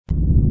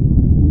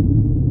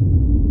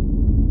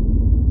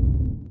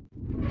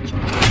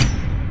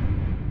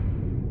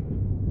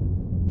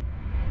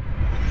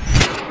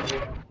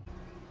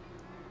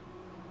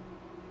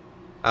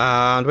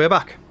And we're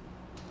back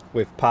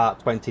with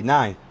part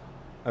 29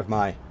 of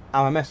my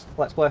Amenmesse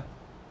Let's Play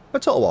for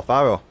Total War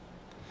Pharaoh.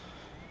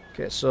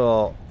 Okay,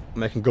 so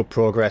making good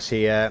progress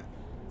here.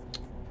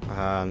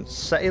 And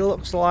Seti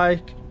looks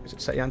like, is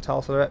it Seti and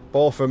Tal'Taret?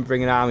 Both of them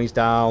bringing armies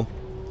down.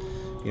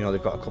 You know,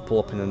 they've got a couple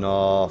up in the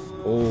north.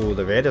 Oh,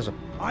 the raiders are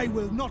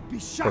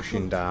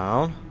pushing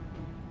down.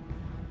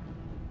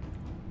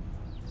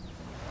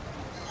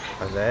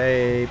 Are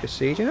they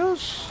besieging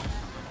us?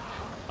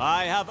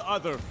 I have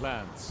other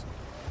plans.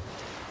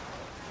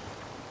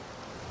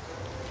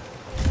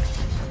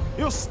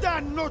 You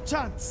stand no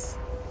chance.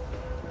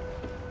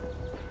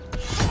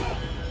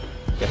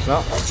 Guess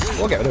not.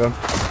 We'll get rid of them.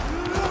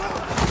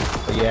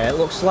 But yeah, it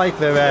looks like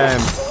they're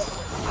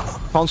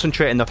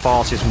concentrating the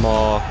forces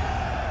more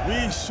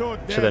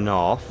to the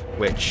north,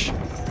 which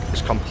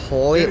is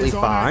completely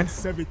fine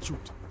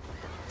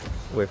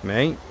with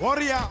me.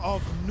 Warrior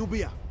of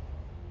Nubia.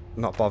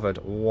 Not bothered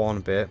one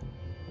bit.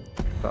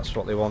 That's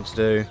what they want to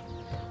do.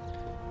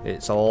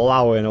 It's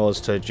allowing us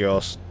to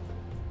just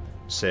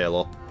sail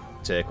up,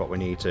 take what we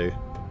need to.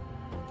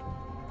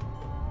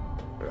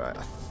 Right,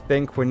 I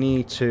think we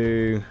need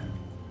to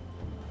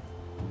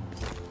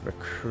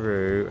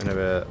recruit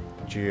another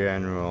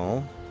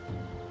general.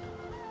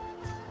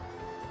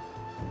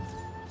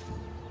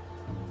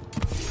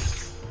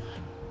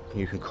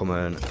 You can come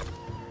and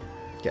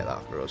get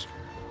that for us.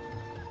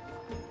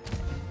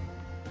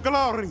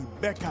 Glory,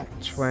 Becca.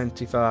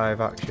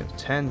 25 action.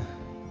 10.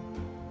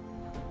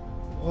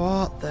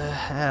 What the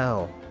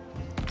hell?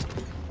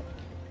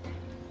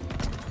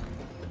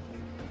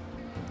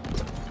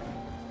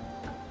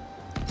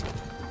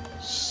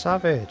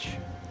 Savage.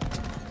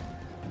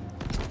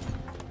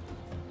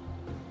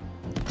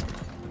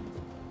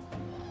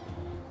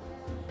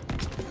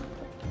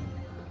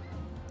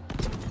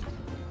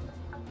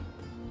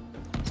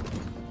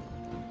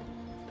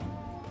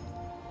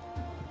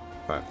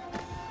 Right.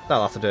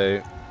 That'll have to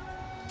do.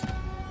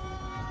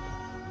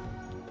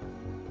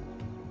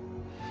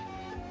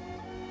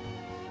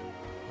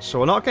 So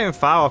we're not getting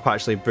far up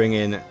actually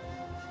bringing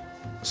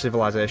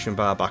civilization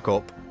bar back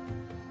up.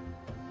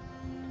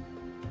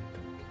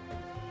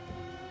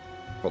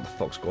 What the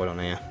fuck's going on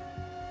here?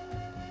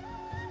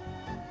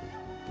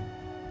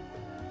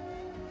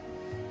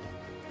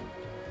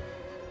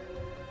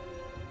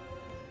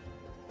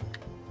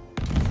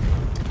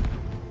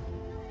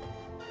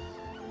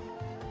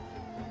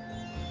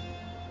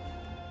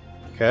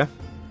 Okay.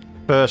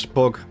 First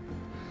bug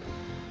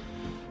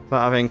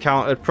that I've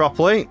encountered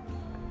properly.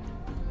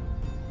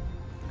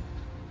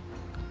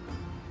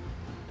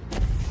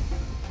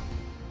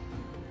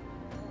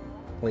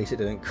 At least it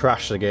didn't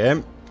crash the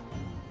game.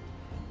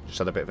 Just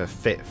had a bit of a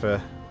fit for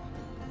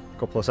a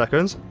couple of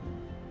seconds.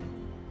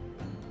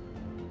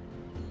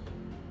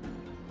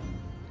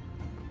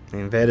 The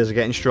invaders are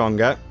getting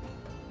stronger.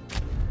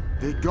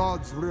 The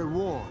gods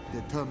reward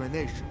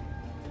determination.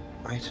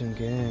 Item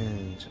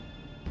gained.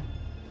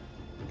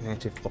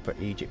 Native Upper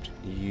Egypt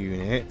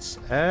units.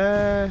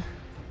 That's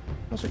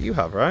what you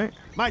have, right?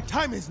 My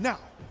time is now.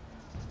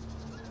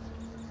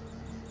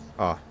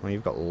 Oh, well,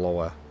 you've got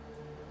lower.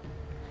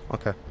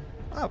 Okay.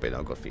 That'll be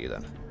no good for you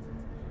then.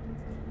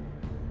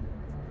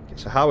 Okay,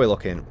 so how are we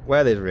looking?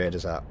 Where are these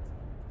raiders at?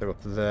 They're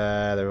up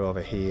there, they're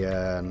over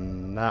here,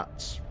 and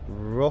that's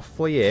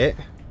roughly it.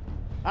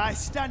 I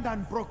stand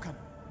unbroken.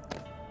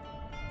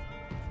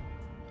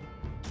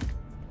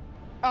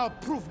 I'll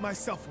prove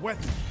myself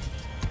worthy.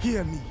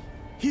 Hear me.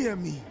 Hear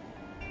me.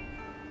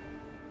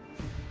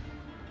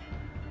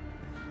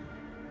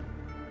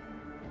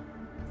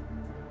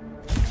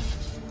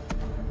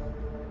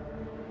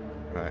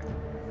 Right.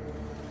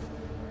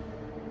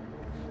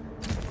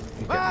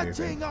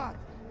 Marching on.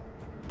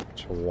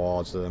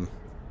 Towards them.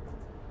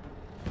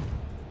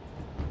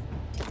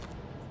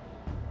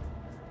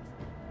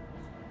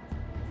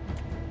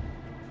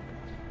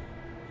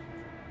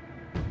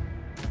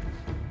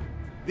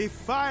 The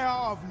fire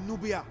of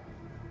Nubia.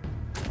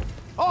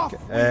 Off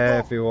we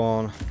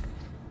Everyone. go.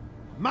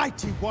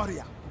 Mighty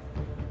warrior.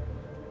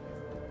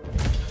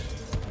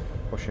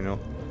 Pushing up.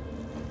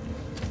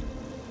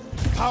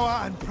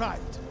 Power and pride.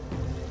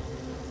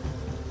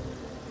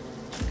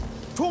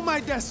 To my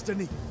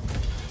destiny.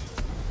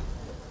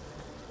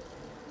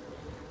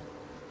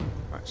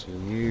 Right, so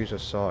use a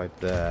side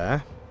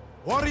there.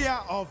 Warrior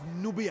of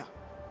Nubia.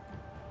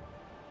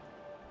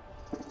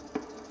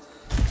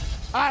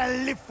 I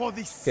live for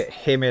this. Get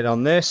him in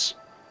on this.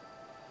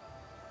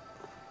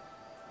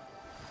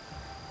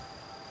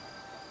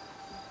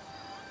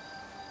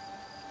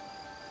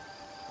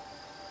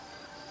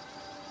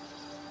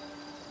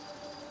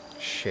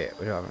 Shit,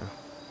 we don't have enough.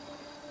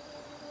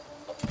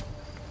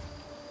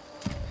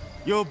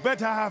 You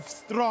better have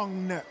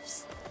strong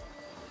nerves.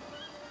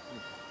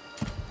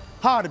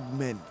 Hard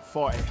men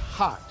for a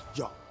hard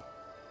job.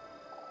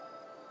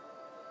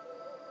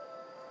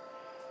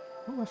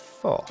 What the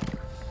fuck?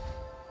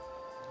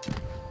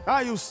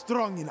 Are you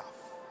strong enough?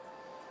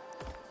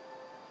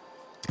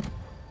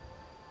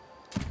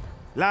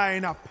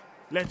 Line up.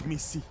 Let me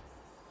see.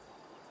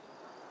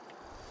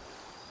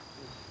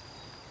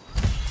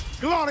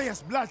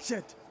 Glorious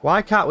bloodshed.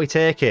 Why can't we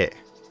take it?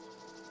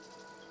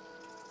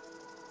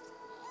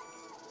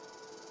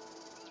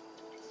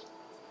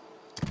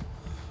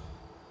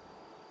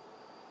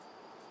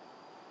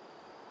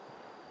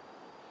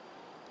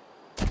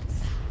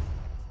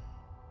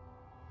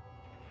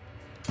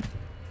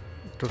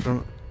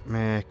 Doesn't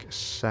make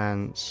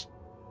sense.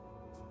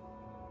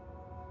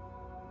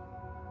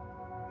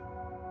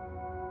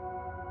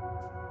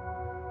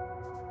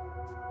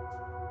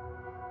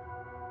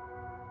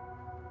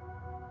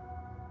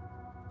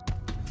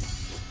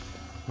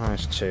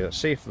 -2. Let's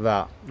see if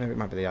that... Maybe it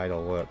might be the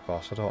idle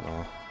workforce. I don't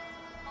know.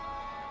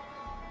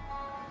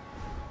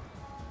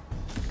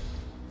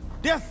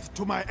 Death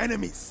to my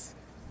enemies.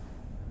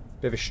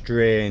 Bit of a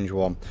strange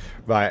one.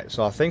 Right,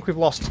 so I think we've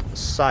lost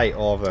sight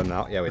over them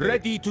now. Yeah, we did.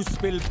 Ready to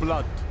spill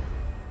blood.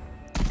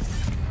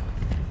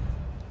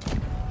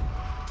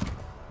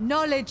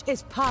 Knowledge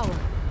is power.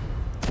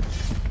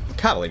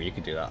 Can't believe you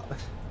could do that.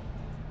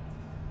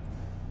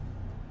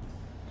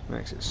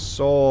 Makes it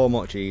so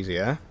much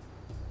easier.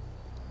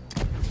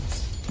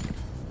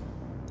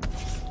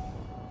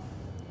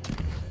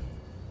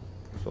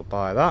 So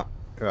buy that.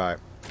 Right.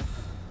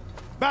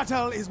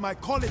 Battle is my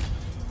calling.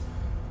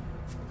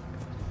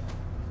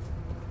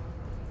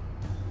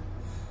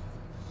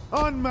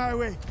 On my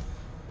way.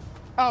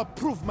 I'll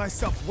prove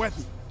myself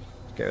worthy.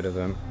 Let's get rid of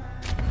them.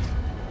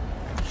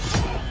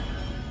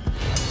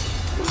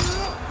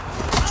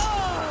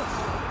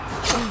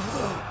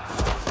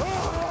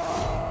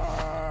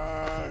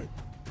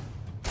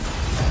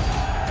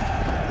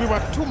 We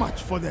were too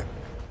much for them.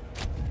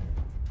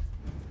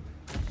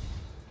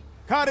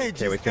 Courage.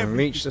 Okay, we is can everything.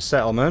 reach the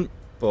settlement,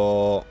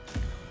 but...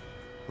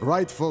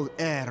 Rightful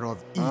heir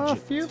of a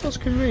Egypt. few of us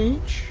can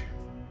reach.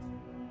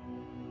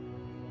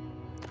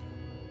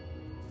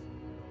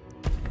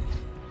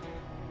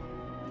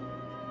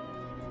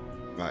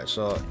 Right,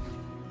 so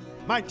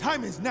My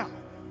time is now.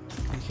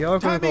 you're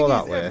going to go Timing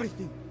that is way.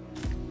 everything.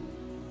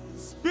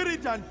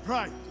 Spirit and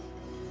pride.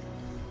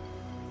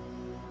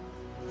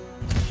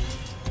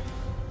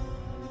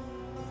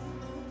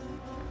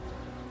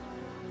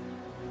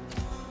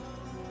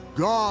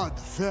 God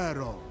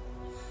Pharaoh.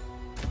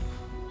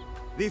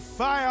 The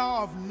fire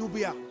of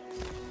Nubia.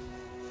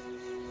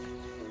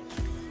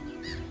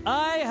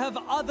 I have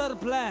other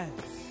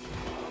plans.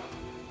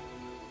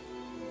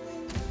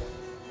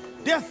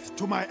 Death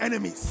to my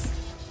enemies.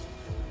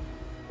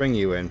 Bring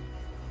you in.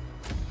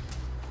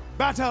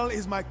 Battle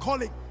is my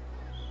calling.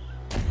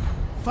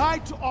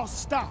 Fight or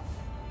starve.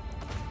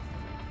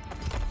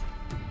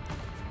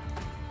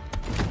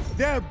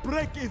 They'll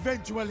break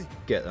eventually.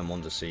 Get them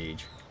under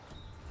siege.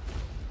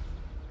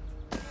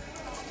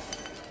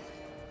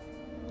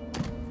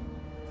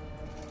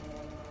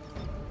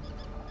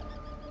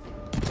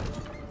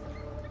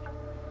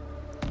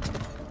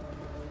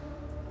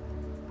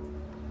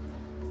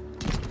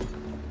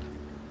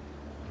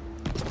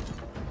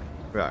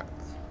 Right,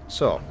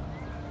 so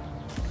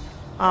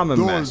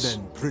Amenmesse.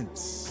 Golden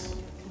Prince.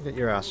 Get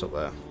your ass up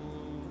there.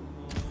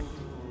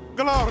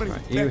 Glory.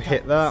 Right, you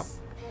hit that.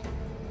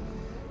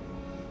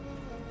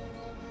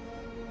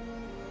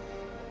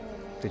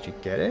 Did you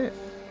get it?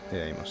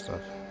 Yeah, you must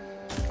have.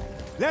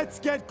 Let's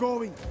get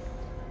going.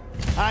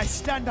 I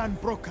stand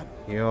unbroken.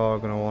 You're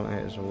gonna want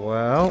it as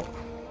well.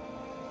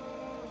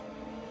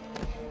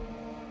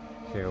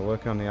 Okay, we're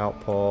working on the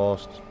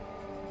outpost.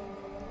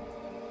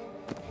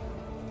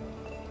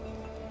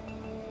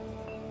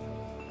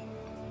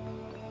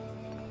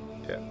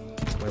 Yeah,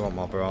 we want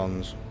more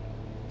bronze.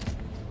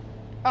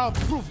 I'll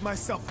prove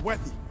myself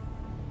worthy.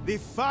 The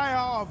fire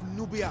of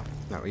Nubia.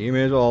 Now you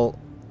may as well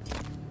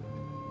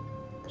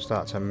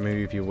start to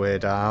move your way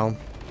down,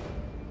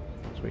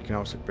 so we can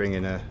also bring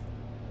in a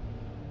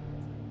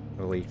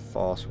relief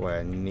force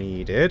where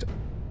needed.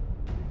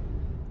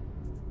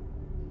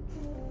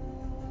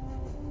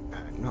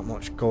 Not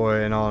much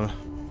going on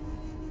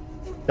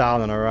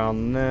down and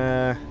around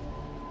there.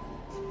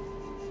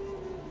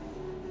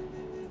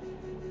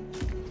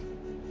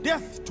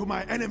 Death to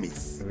my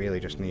enemies. We really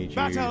just need you.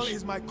 Battle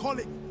is my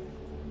calling.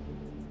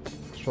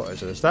 What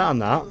is it? Is that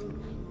and that?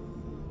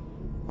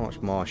 How much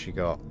more she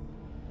got?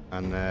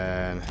 And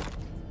then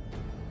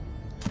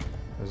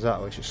there's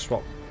that, which is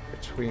swap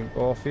between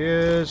both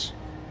ears.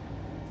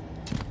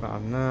 That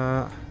and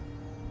that.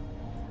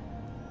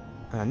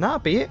 And that'll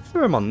be it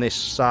for him on this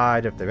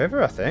side of the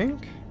river, I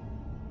think.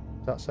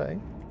 Does that say?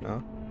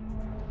 No.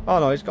 Oh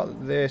no, he's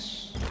got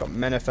this. He's got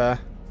Mennefer.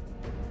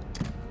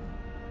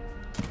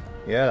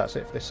 Yeah, that's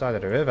it for this side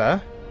of the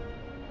river.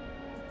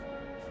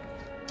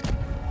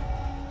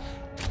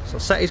 So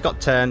Seti's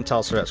got 10,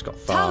 Talsaret's got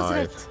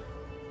 5. Talsaret.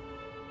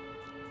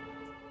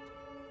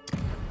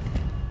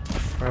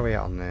 Where are we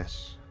at on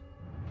this?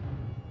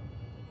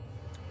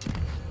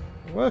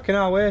 Working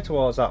our way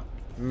towards that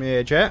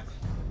major.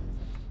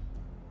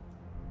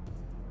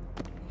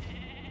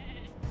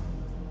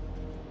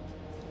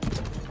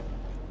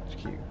 Just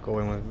keep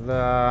going with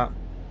that.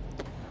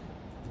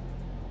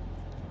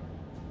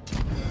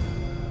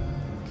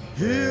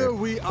 Here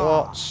we are,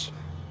 Plots.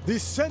 the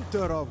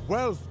center of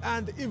wealth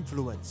and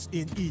influence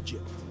in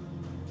Egypt.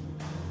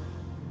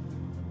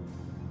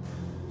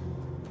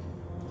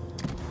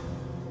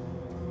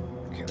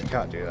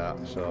 can't do that,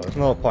 so there's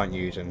no point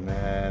using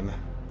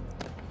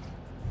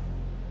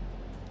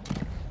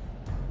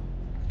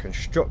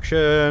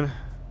construction.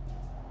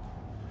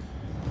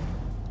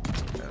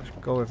 Let's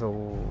go with a...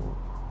 we're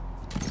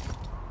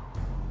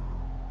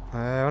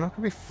not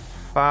gonna be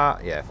far...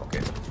 Yeah, fuck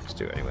it. Let's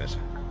do it anyways.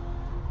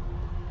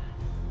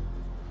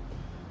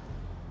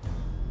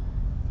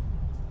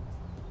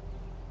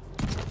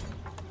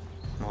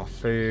 More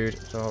food,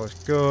 it's always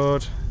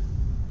good.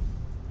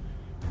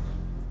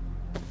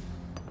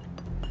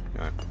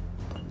 Right.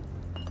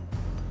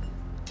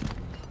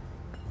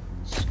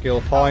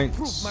 Skill points.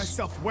 Prove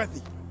myself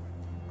worthy.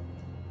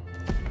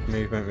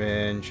 Movement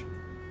range.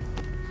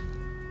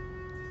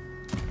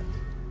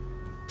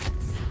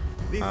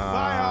 The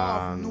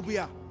fire of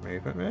Nubia.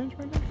 Movement range,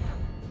 maybe?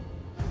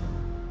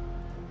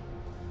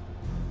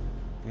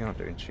 You're not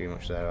doing too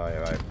much there, are you?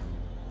 Right.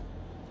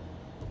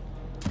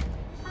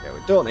 Yeah, we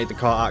don't need the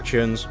caught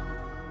actions.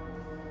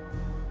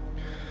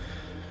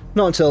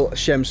 Not until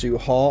Shemsu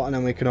Hort, and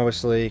then we can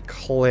obviously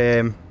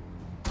claim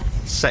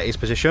set his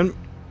position.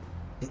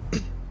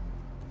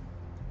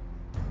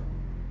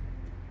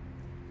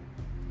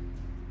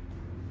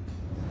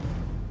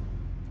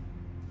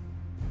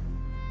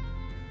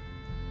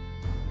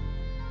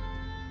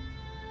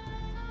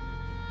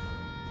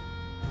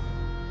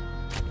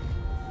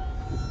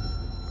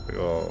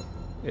 Oh,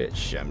 it's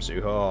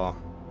Shemsu Hort.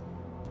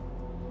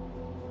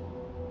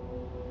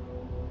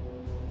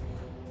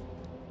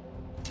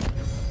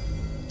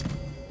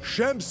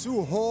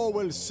 Shemsu Hor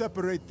will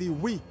separate the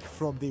weak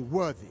from the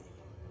worthy.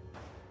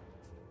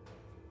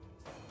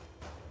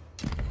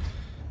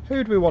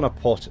 Who do we want to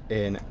put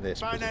in this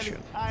Finally,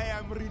 position? I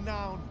am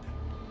renowned.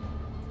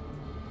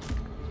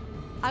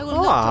 I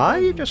will Ah,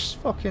 not you just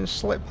fucking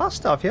slipped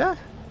past, have you?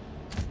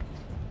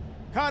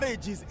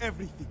 Courage is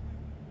everything.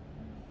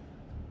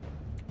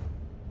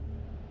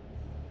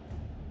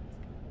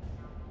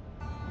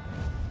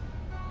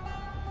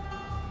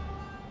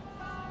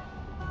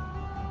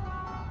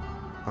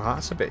 Oh,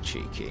 that's a bit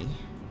cheeky.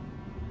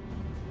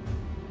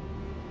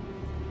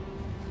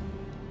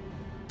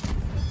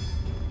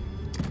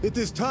 It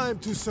is time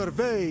to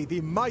survey the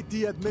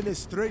mighty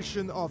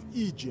administration of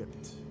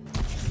Egypt.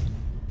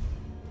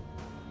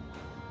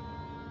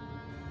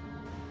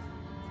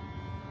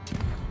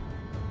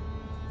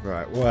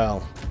 Right,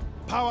 well,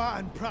 Power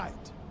and pride.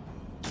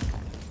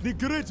 The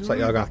great looks like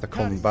you're gonna have to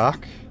come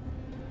back.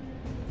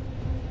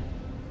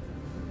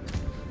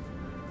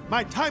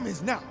 My time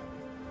is now.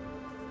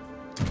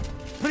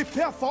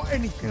 Prepare for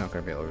anything. You're not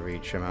gonna be able to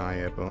reach him, are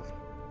you? But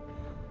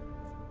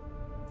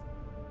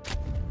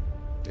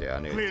yeah,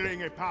 I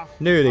Clearing a path.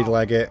 knew he'd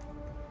leg it.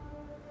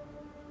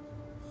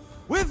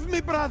 With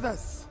me,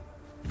 brothers.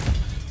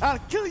 I'll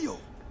kill you.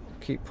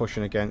 Keep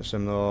pushing against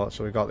them though.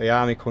 So we've got the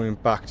army coming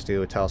back to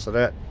deal with Tel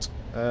Sadet.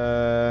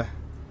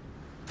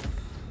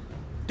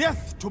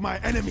 Death to my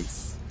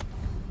enemies.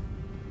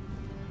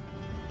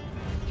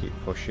 Keep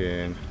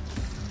pushing.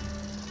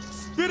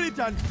 Spirit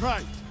and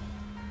pride.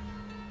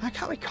 Why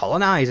can't we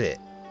colonize it?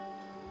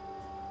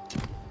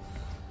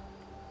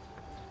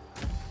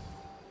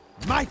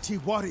 Mighty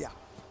warrior.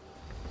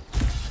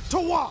 To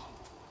war.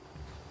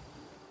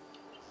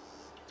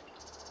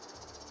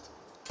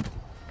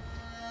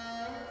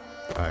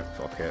 Right,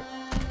 fuck it.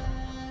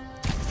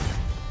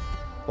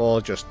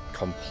 Or just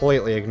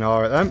completely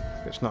ignore it then.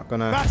 It's not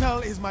gonna Battle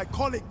is my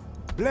calling.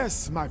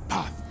 Bless my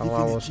path.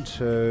 allow us divinity.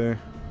 to.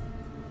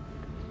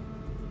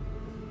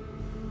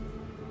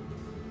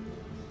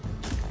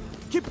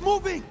 Keep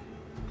moving.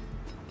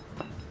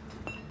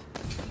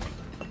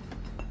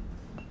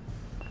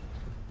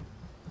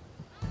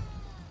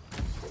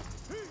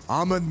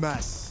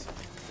 Amenmesse.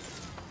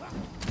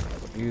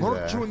 You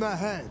there. Fortune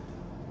ahead.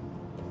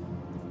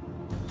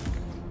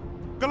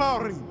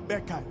 Glory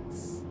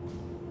beckons.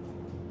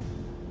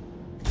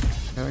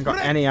 We haven't got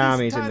Break any these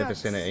armies in the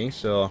tyrants. vicinity,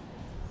 so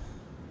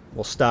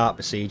we'll start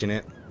besieging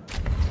it.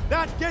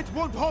 That gate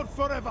won't hold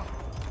forever.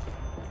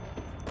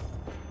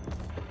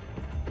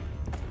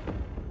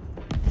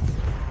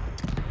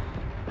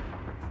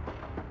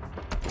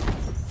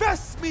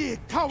 Face me,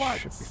 Should be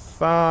cowards.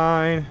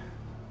 fine.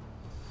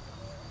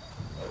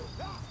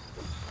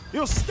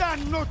 You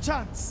stand no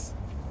chance.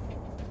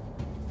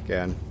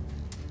 Again,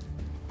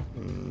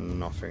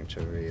 nothing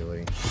to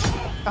really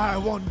I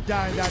won't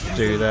die that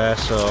do easy. there,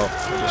 so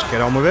we'll just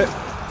get on with it.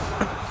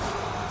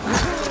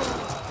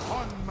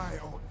 On my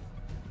own.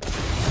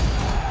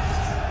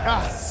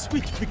 Ah,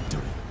 sweet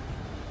victory.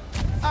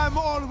 I'm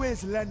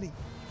always learning.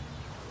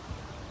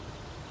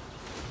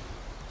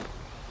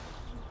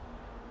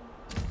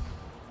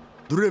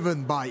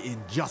 Driven by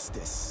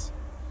injustice.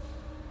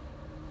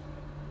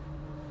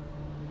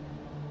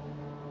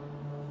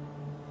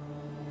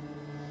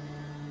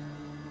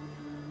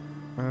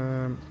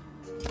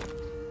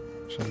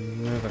 It's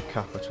another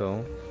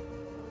capital.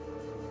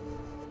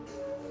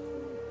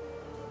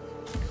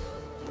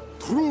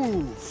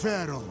 True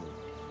Pharaoh.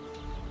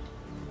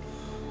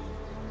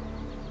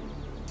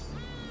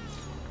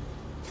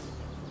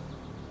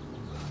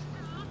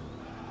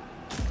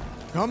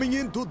 Coming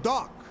into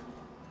dock.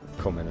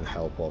 Come in and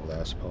help over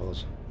there, I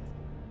suppose.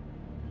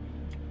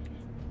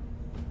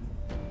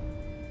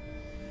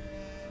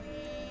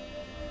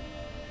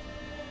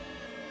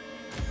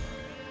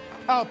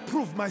 I'll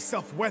prove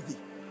myself worthy.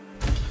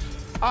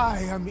 I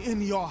am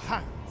in your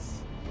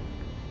hands.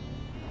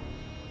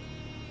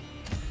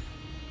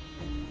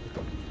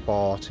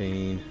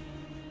 14.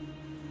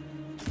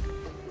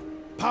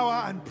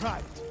 Power and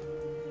pride.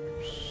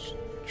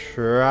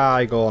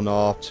 Try going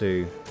off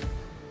to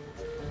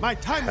My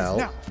time help.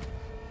 is now.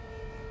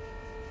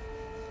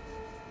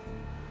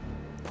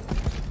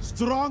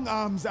 Strong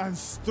arms and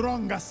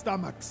stronger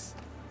stomachs.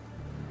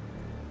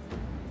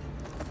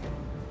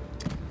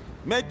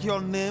 Make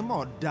your name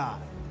or die.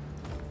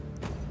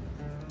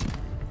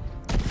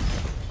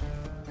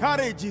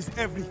 Courage is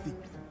everything.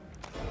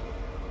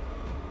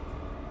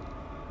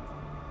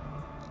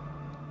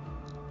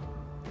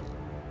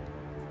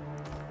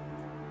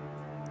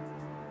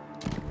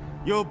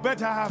 You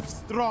better have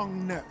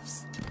strong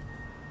nerves.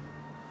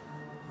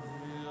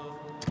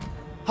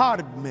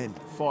 Hard men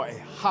for a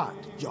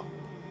hard job.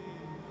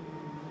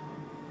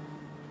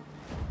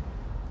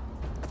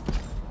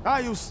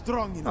 Are you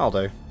strong enough? I'll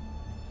do.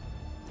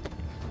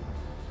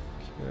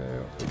 Okay,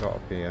 what have we got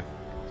up here?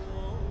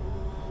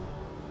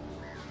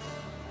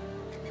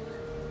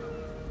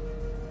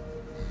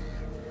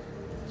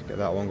 Let's get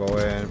that one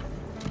going.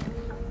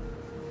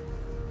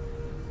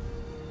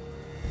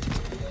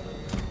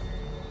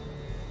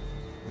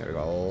 There we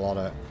got a lot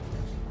of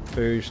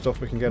food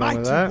stuff we can get on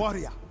with there.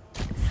 Warrior.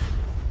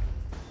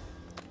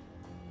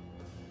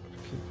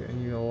 Keep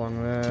getting you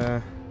along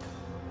there.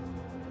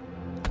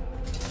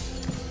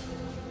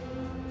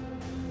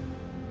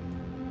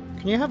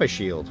 Can you have a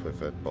shield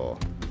with a bow?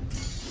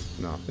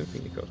 No, I don't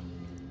think you could.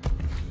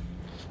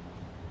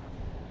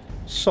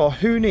 So,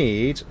 who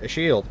needs a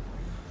shield?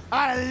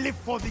 I live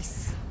for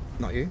this.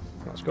 Not you.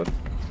 That's good.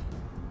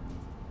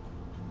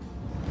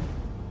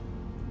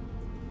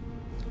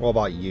 What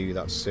about you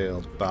that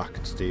sailed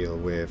back to deal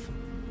with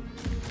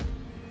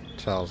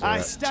Talzette?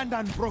 I stand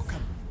unbroken.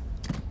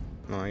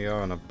 No,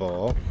 you're on a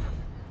bow.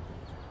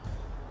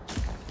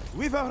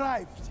 We've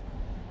arrived.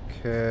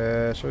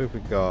 Okay, so who have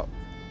we got?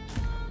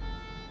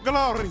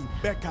 Glory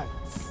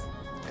beckons.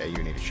 Yeah,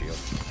 you need a shield.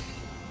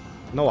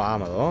 No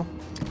armor though.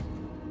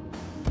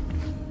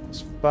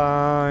 It's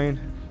fine.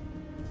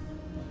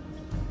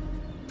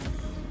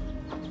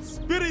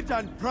 Spirit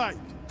and pride.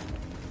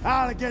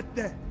 I'll get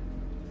there.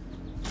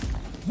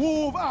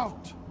 Move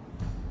out.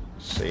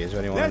 See, is there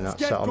anyone in Let's that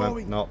get settlement?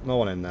 going. No, no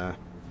one in there.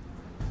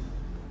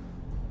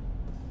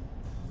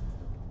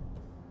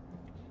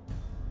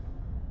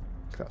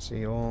 That's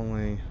the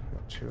only.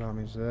 Got 2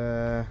 armies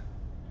there.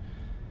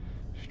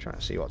 Just trying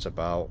to see what's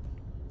about.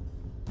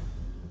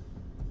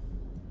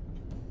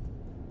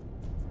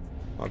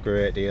 Not a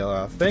great deal,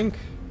 I think.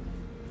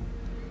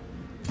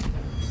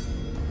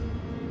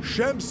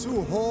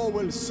 Shemsu Hall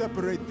will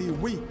separate the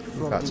weak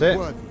from That's the it.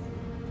 worthy.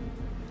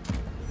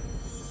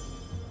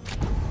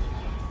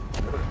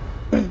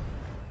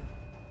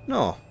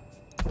 No.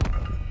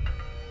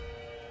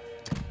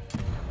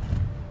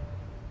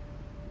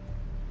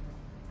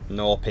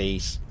 No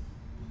peace.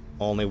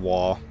 Only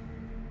war.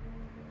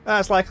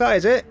 That's like that,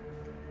 is it?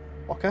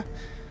 Okay.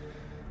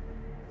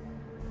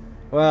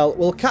 Well,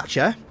 we'll catch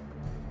her.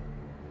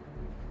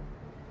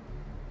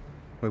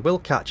 We will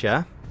catch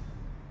her.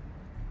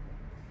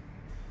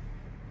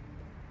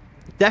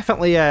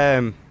 Definitely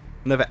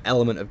another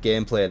element of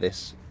gameplay,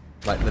 this.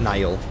 Like the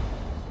Nile.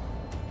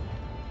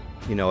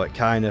 You know, it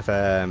kind of...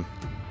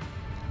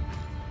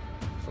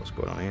 what's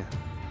going on here?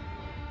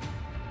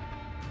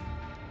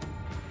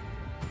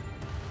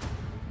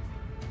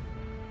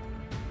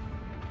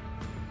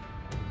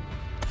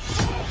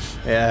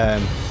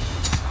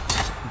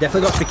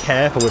 Definitely got to be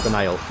careful with the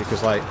Nile,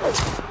 because like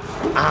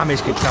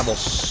armies can travel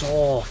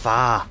so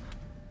far,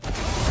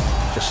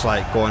 just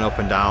like going up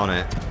and down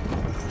it.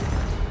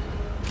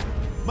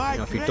 You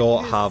know, if you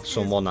don't have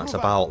someone that's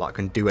about that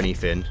can do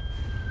anything.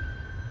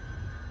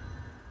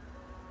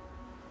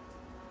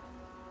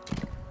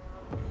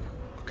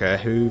 Okay,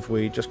 who've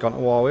we just gone to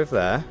war with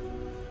there?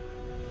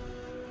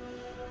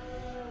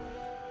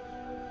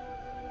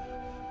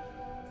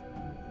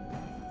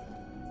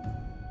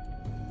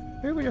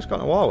 Who have we just gone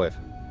to war with?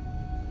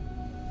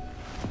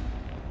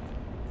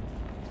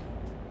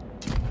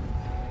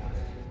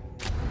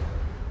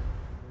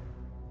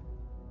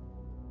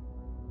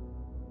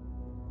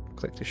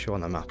 Click to show on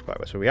the map, by the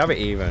way. So we haven't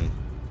even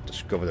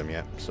discovered them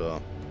yet,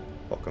 so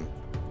fuck them.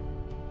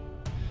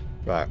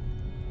 Right.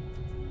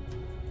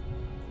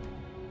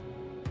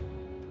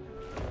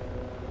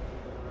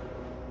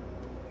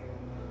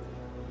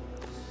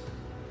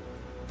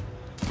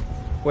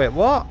 Wait,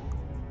 what?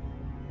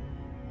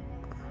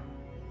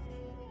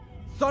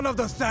 Son of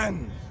the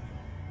Sand.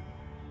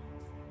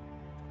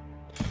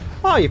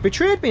 Oh, you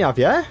betrayed me, have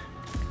you?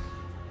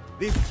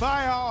 The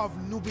fire of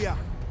Nubia.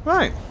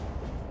 Right.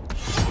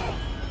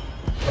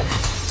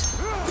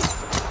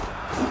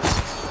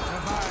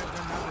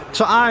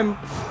 So I'm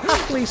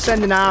happily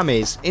sending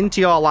armies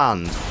into your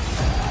land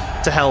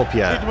to help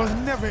you. It was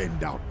never in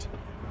doubt.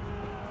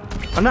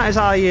 And that is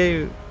how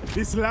you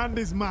This land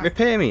is mine.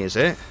 repay me, is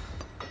it?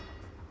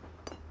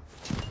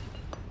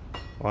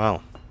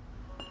 Wow.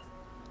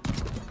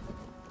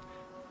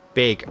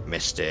 big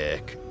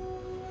mistake.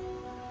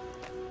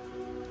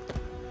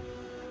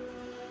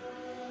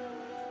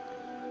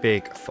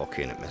 Big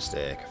fucking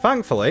mistake.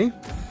 Thankfully,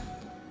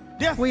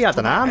 Death we had to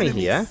an my army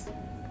enemies. here.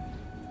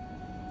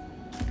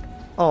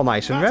 All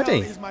nice and Battle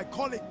ready. is my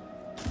calling.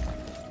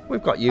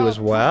 We've got you I'll as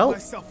well, prove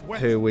myself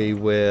worthy. who we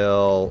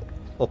will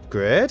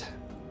upgrade.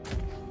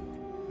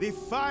 The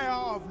fire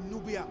of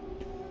Nubia.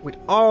 We'd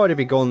already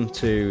begun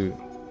to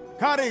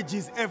Courage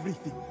is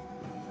everything.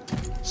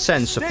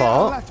 send Stay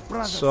support. alert,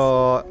 brothers.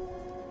 So,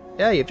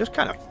 yeah, you've just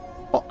kind of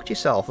fucked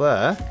yourself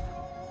there.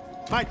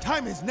 My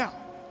time is now.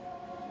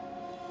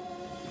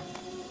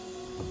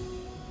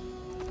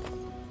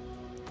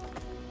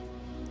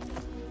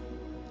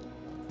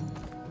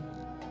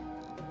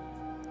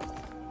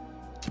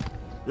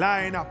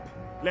 Line up.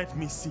 Let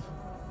me see.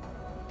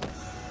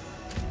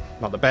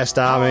 Not the best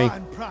army, Power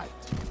and pride.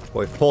 but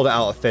we've pulled it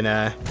out of thin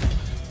air.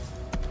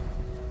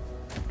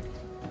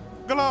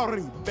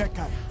 Glory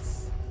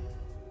beckons.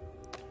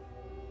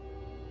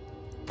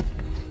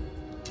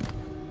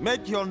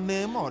 Make your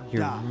name or You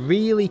die.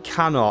 really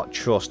cannot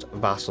trust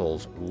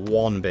vassals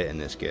one bit in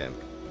this game.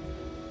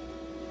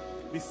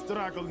 The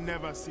struggle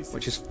never ceases.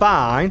 Which is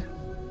fine,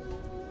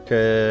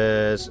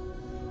 because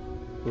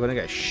we're going to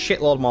get a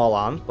shitload more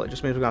land, but it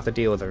just means we're going to have to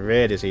deal with the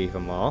raiders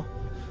even more.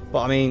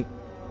 But I mean,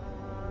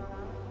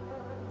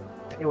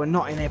 they were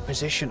not in a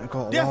position to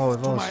go to Death war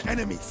with to us. my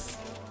enemies.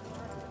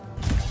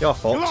 You're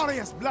fucked.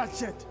 Glorious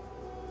bloodshed.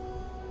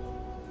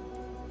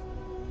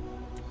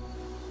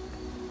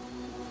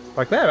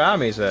 Like, their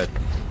armies are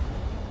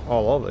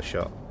all over the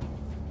shop.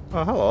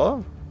 Oh,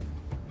 hello.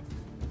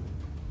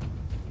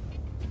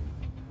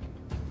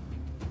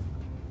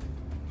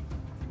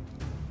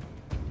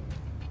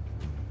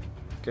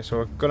 Okay, so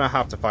we're gonna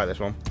have to fight this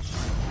one.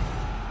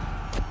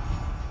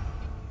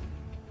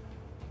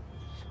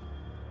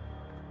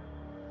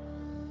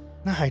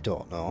 I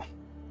don't know.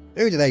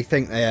 Who do they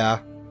think they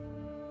are?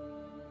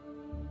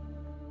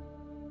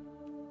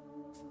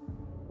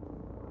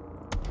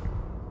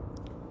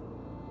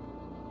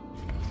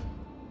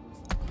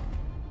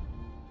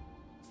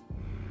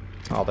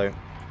 I'll do.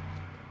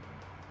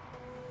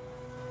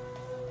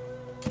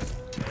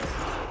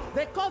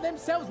 They call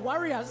themselves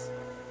warriors.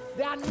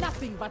 They are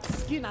nothing but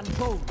skin and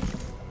bone.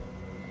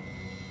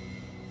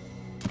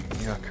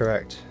 You're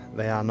correct.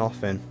 They are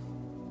nothing.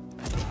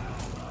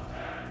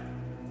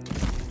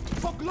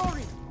 For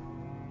glory.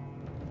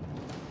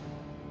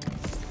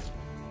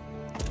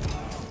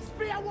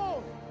 Spear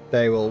wall.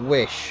 They will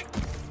wish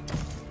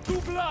To they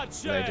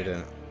bloodshed.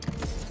 didn't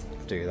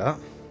do that.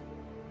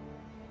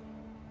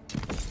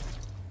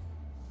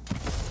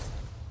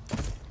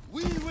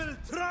 We will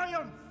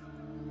triumph.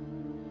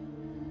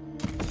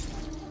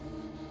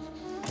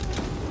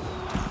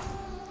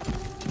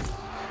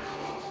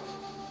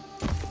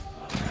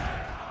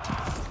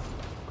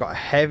 Got a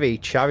heavy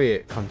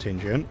chariot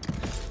contingent.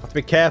 Have to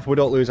be careful we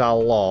don't lose our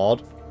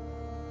lord.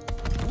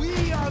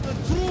 We are the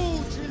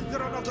true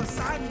children of the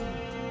sun.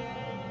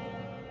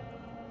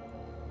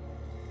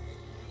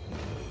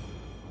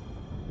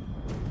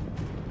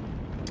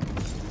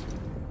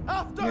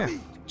 After Yeah, me.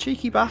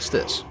 cheeky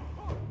bastards.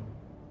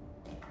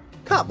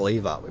 Can't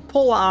believe that. We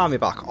pull that army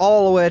back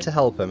all the way to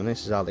help him, and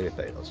this is how they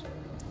defeat us.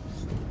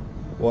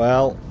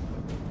 Well,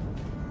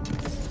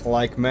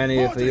 like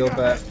many of the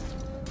other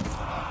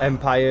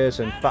empires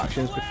and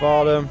factions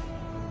before them,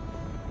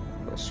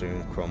 they'll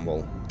soon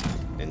crumble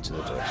into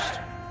the dust.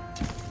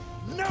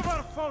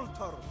 Never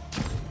falter.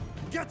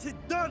 Get it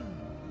done.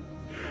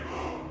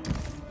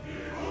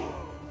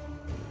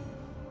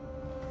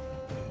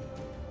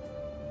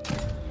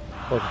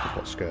 Or we can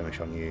put skirmish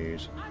on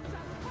use.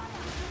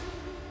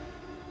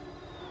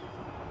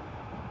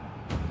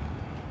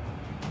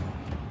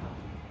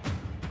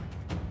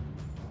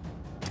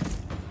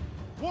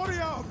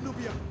 Warrior of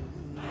Nubia.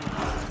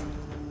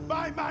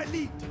 By my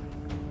lead.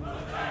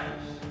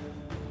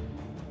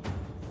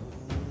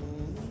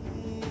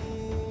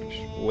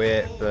 Just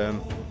wait for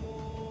them.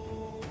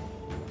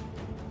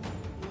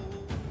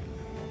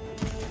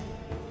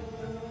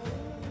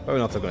 I don't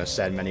know if they're going to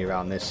send many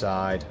around this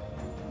side.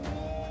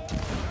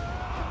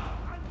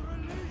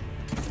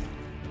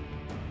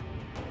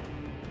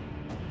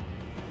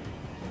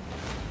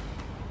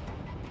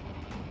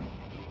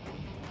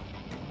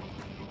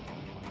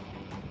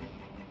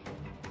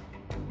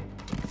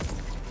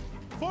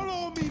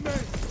 Follow me, men.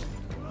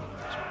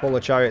 Pull the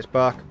chariots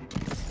back.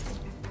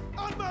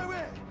 On my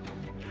way.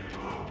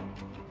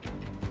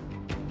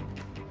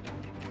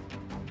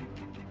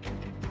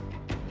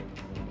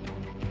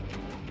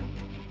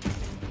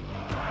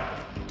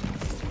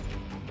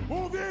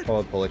 Move it.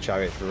 Pull the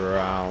chariots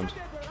round.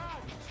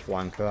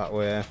 Flank that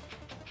way.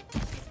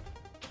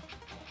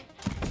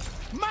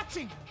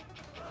 Marching.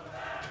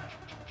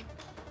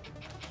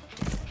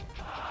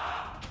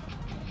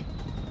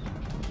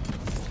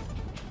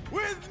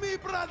 With me,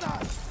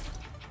 brothers.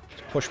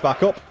 Push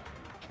back up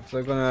if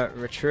they're going to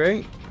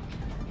retreat.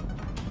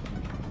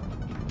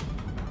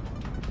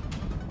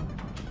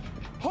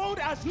 Hold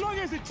as long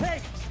as it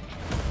takes.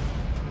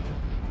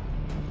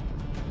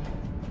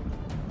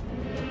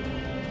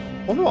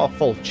 I wonder what a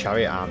full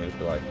chariot army would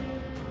be like.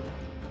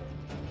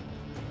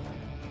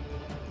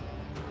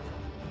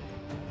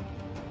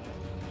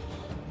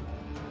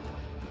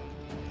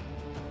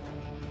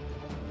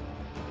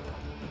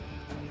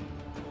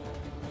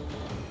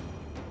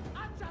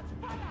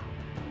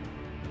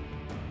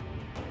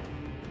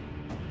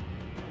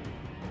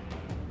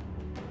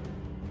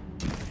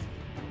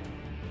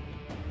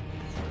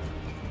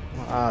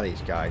 What are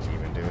these guys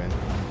even doing?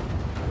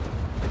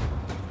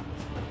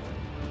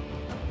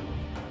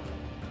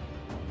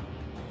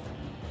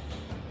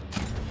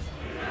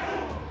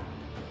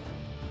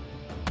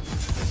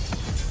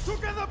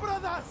 Together,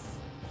 brothers!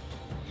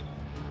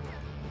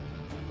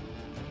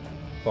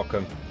 Fuck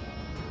him.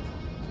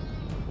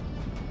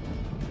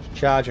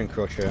 Charge and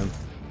crush him.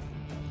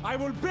 I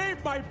will bathe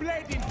my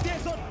blade in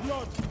desert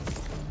blood.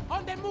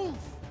 On the move.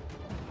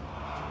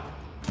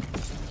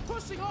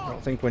 Pushing I on.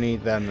 don't think we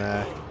need them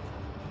there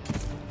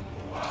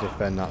to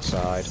defend that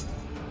side.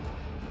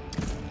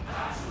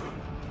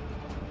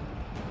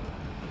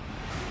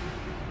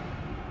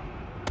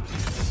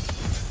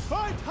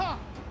 Fight hard!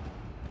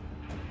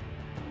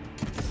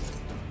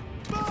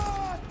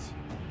 But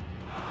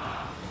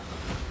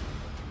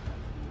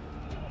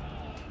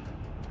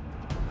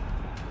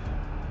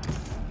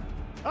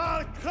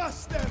I'll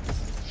crush them!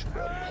 Should be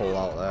able to pull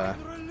out there.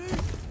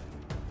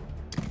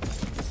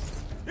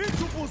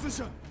 Into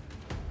position!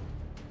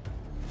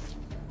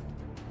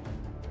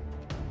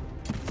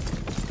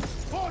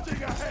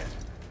 Forging ahead!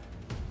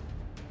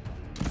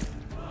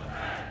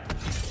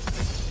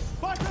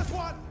 Fighters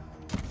one!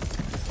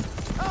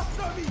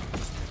 After me!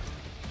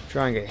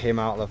 Try and get him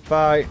out of the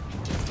fight.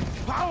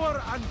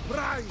 Power and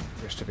pride!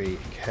 Just to be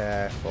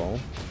careful.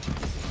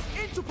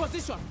 Into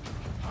position.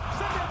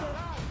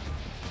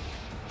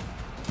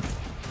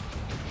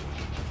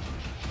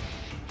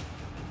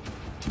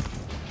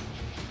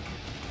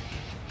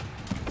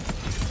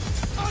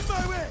 On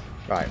my way!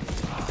 Right.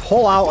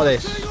 Pull out of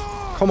this.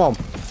 Come on.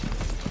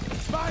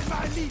 By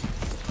my lead!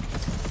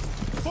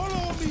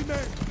 Follow me,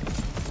 men!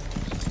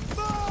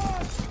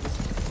 March!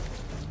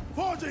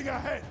 Forging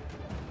ahead!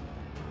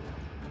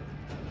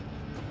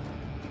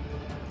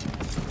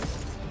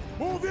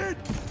 Move it!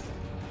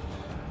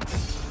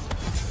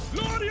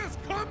 Glorious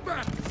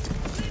combat!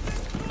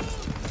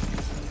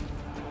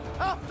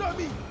 After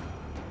me!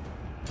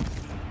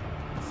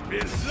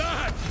 Spill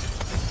blood!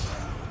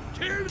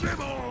 Kill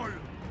them all!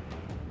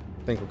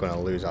 I think we're going to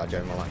lose our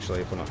general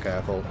actually if we're not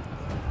careful.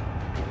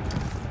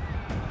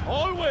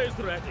 Always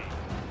ready.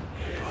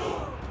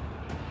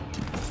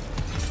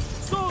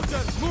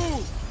 Soldiers,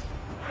 move!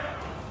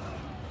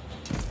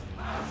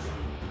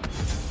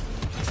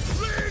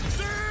 Bring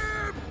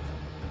them!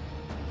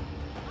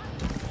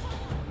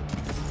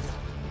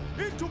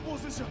 Into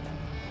position!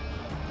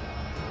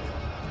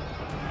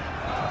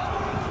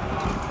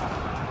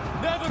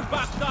 Never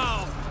back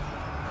down!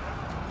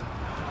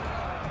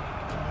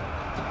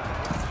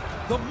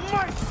 The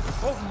might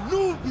of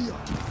Nubia!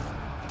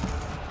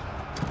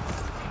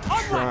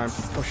 Try and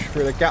push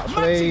through the gaps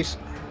for these.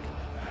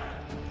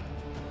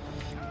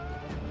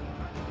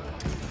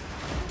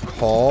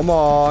 Come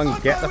on,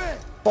 get the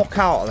fuck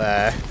out of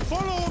there.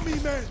 Follow me,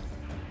 men!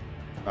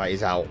 Right,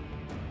 he's out.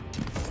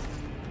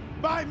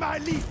 By my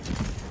lead!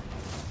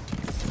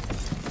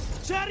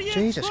 Chariots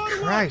Jesus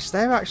forward. Christ,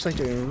 they're actually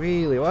doing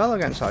really well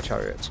against our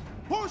chariots.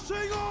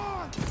 Pushing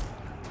on!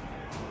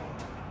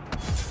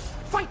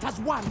 Fight as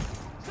one.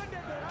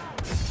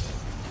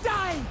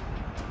 Die.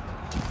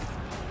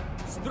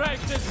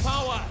 Strength is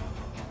power!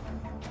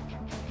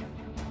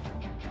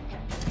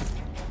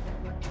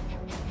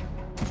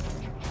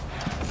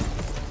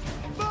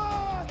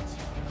 But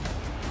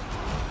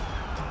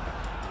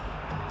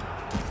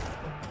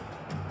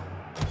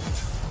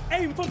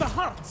Aim for the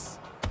hearts.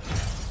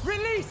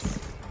 Release.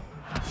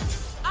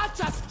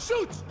 Archers,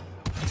 shoot.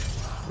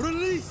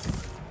 release!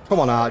 Come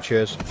on,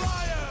 archers.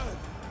 Fire!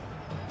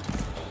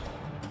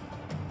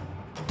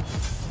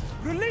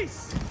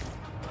 Release.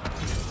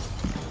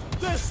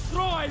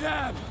 Destroy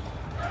them!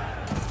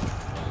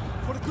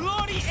 For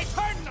glory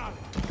eternal.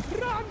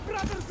 Run,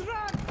 brothers,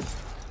 run.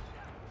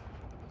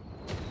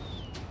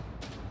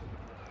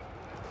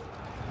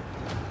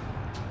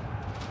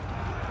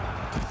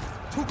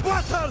 To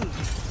battle!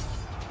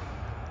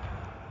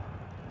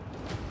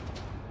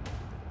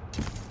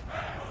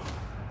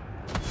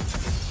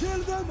 Kill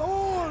them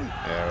all!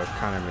 Yeah, we're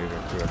kind of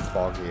moving through a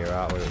bog here,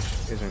 aren't we?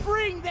 Which isn't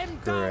Bring them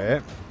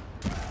down. great.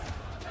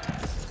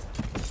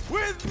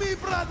 With me,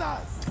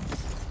 brothers!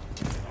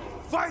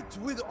 Fight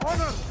with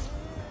honor!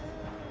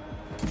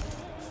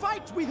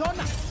 Fight with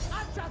honor.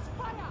 Archers,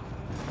 fire.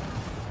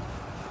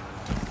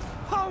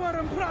 Power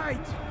and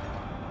pride.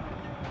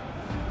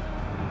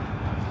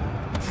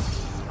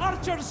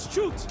 Archers,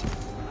 shoot.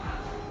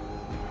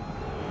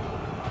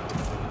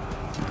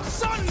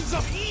 Sons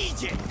of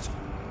Egypt!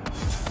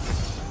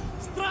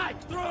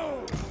 Strike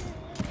through.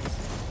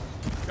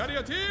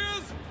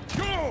 Charioteers,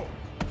 go!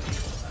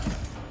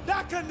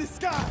 Darken the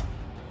sky!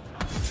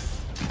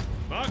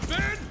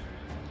 Marksmen,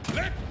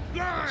 let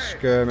fly!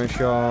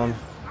 Skirmish on.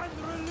 And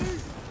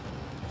release!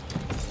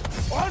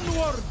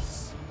 Onwards!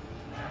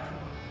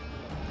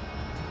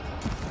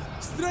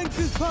 strength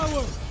is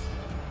power.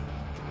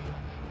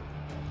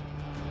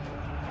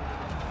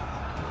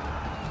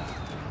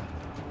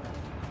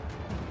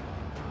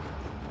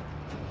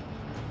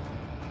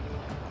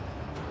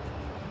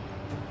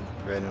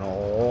 Raining a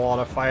lot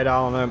of fire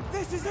down on them.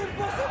 This is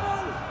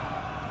impossible!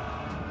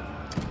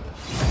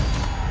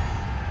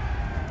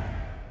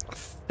 I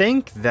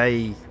think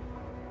they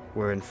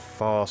were in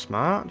force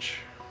march.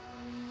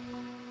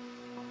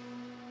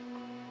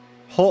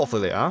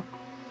 Hopefully they are.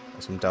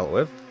 That's them dealt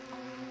with.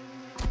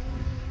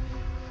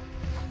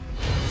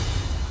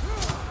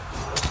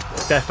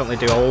 They definitely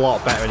do a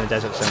lot better in the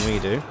deserts than we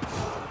do.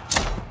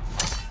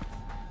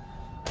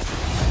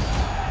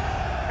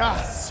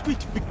 Ah,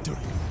 sweet victory.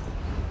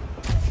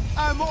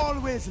 I'm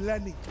always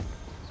learning.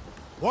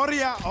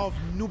 Warrior of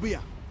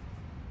Nubia.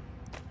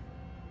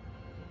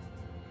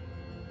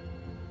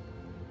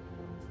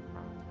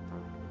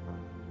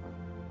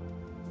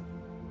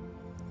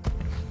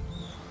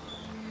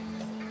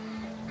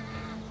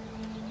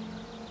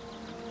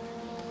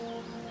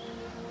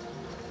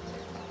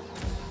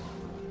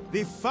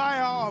 The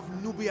fire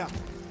of Nubia.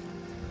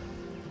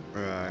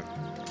 Right.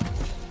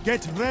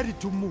 Get ready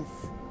to move.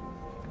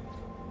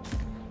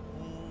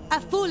 A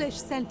foolish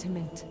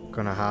sentiment.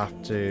 Gonna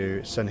have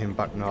to send him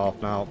back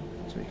north now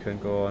so he can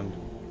go and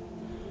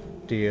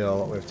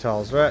deal with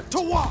Talsret.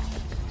 To war!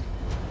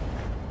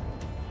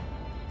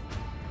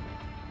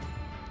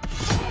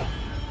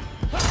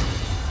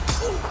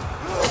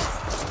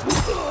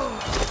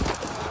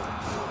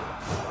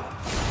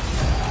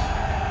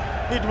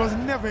 It was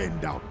never in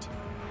doubt.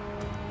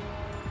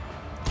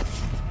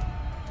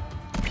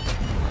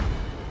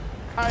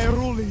 I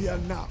rule here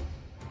now.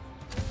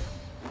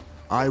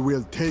 I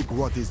will take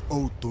what is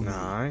owed to me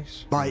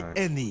Nice. by nice.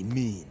 any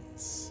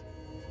means.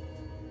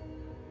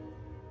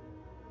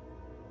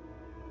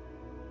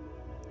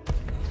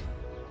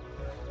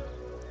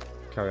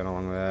 Carrying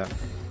along there.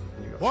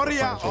 You got Warrior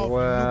some points as of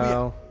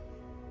well.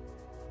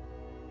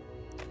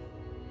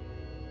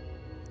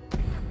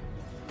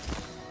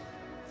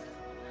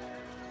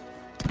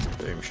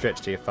 Boom, straight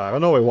to tier 5. I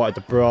know we wanted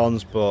the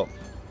bronze, but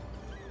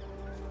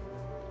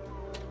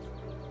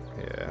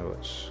yeah,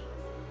 let's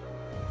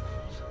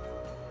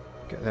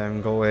get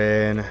them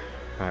going.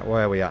 Right,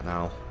 where are we at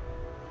now?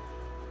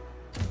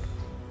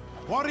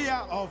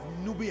 Warrior of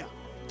Nubia.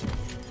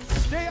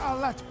 Stay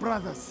alert,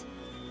 brothers.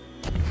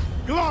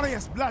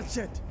 Glorious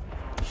bloodshed.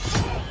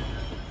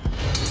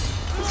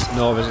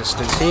 No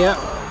resistance here.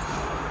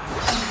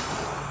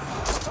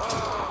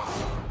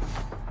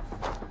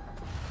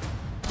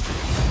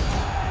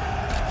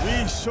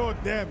 We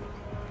showed them.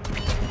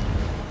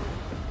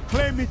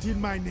 Claim it in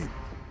my name.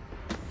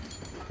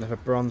 Another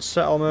bronze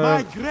My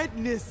settlement,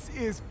 greatness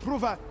is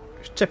proven.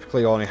 which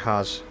typically only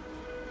has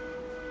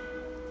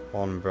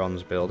one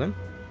bronze building.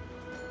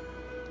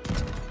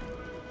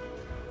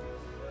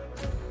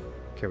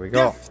 Okay, we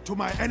got Death to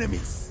my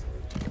enemies.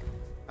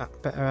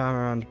 better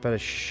armor and better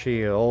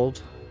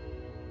shield.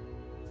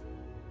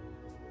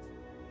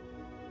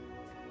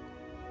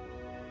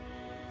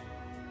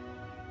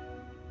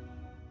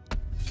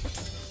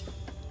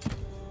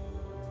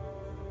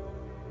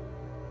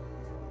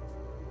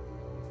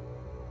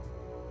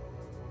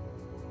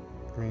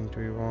 I mean, do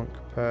we want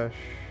Kapesh?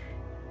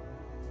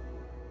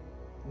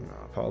 No,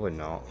 probably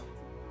not.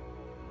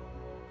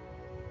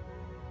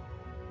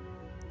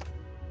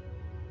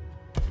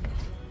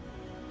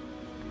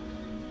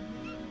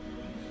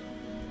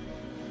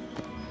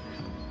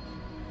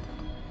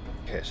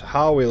 Okay, so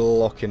how are we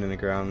looking in the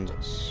grand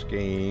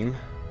scheme?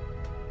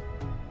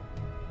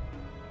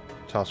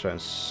 Talsret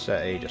and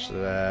Seti just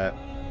there.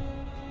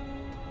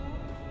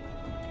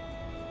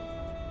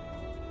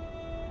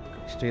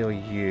 Steal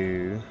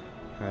you.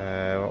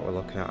 What we're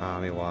looking at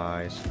army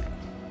wise.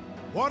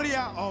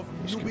 Warrior of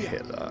Just gonna Nubia.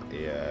 hit that,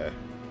 yeah.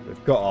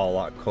 We've got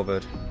all that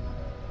covered.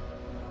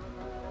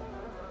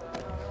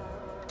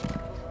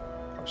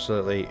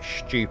 Absolutely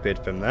stupid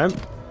from them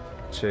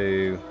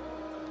to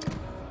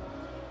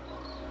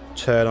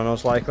turn on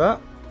us like that.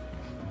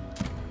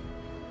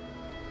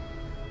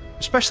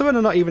 Especially when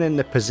they're not even in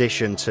the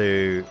position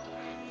to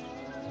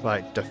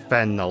like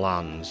defend the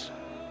lands.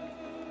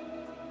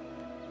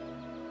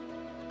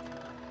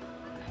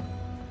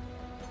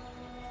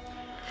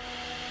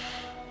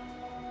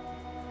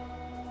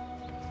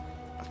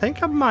 I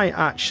think I might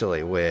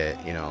actually wait,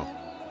 you know.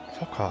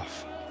 Fuck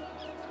off.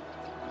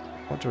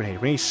 What do we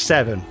need? We need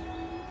 7. I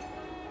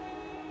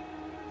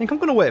think I'm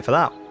going to wait for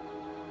that.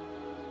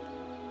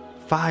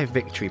 5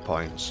 victory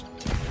points.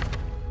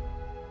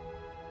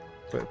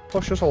 But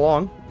push us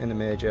along in the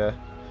major.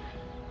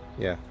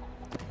 Yeah.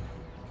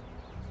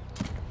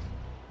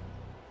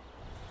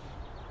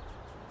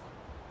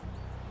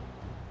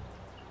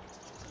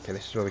 Okay,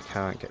 this is where we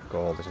can't get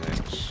gold, isn't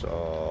it?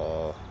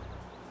 So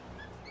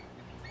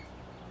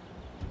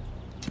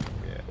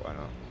yeah, why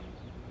not?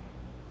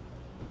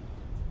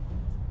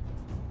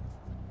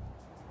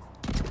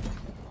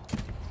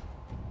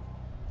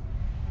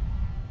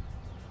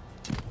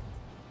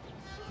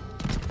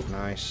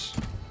 Nice.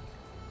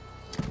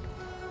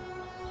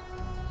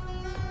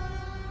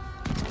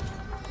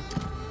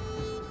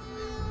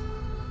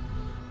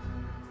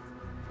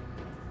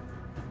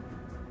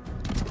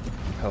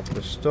 Help with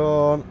the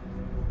stone.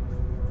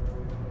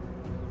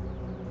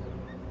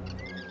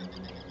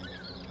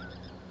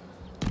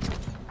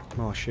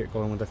 More shit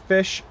going with the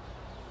fish.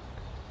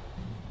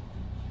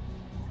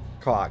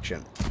 Call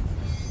action.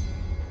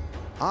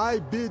 I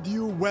bid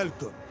you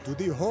welcome to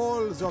the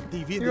halls of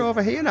divinity. You're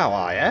over here now,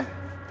 are you?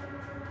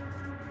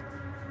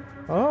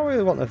 I don't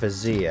really want the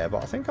vizier,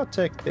 but I think I'll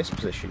take this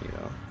position, you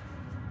know.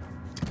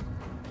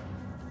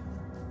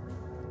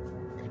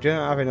 You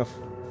don't have enough...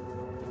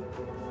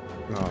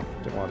 No,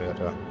 didn't want to do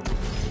that.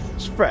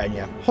 It's threatening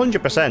you.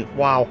 100%.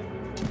 Wow.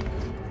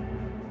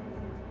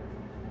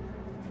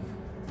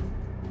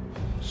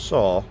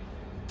 So...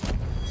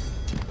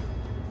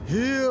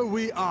 Here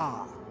we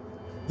are,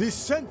 the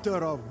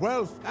center of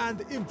wealth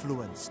and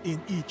influence in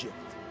Egypt.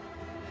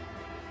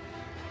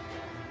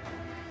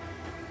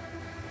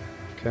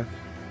 Okay.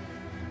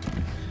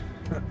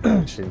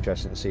 It's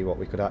interesting to see what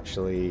we could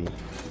actually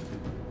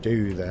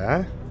do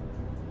there.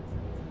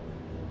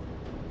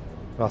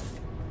 I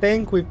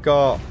think we've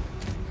got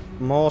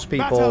most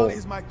people. Battle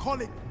is my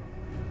calling.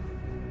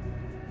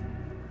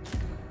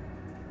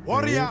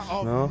 Warrior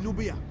of No.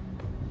 Nubia.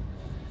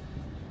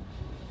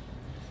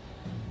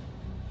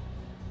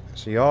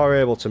 So you're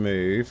able to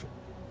move.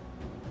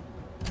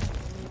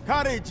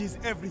 Courage is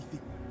everything.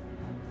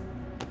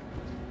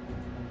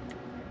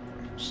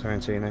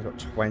 17, I've got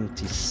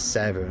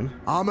 27.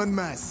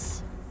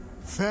 Amenmesse,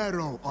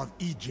 Pharaoh of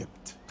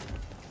Egypt.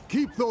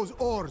 Keep those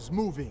oars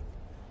moving.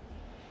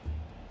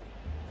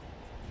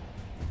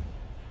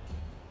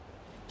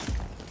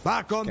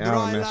 Back on Get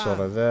dry Amenmesse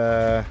over land.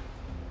 there.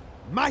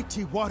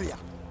 Mighty warrior.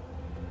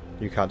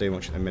 You can't do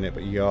much in a minute,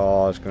 but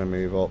yours going to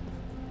move up.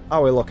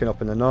 How are we looking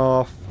up in the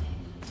north?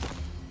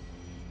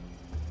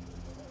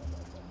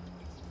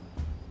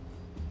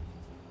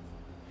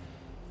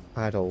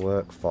 Idle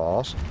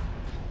workforce.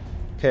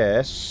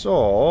 Okay,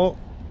 so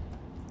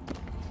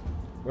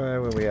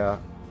where were we at?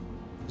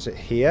 Is it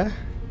here?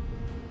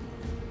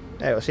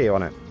 Yeah, let's see you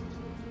on it.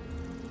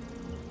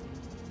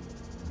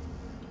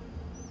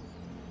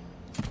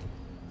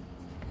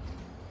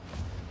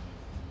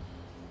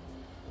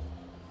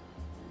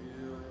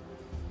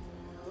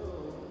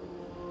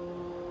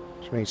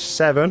 Which means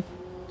 7.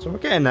 So we're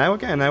getting there with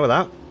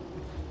that.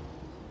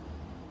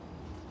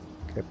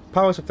 Okay,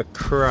 powers of the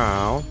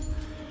crown.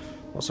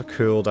 What's a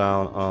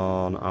cooldown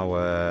on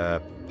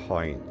our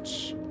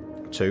points?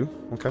 2,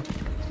 okay.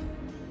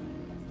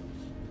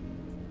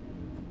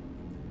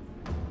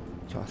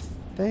 So I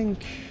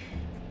think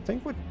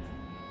we're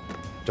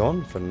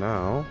done for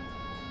now.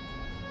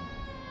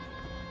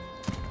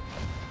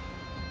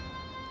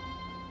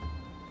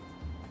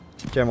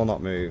 Gem will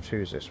not move.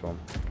 Who's this one?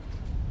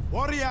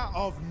 Warrior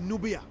of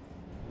Nubia.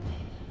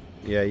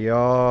 Yeah,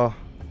 you're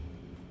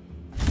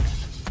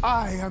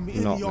I am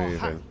in not your moving.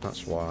 hand.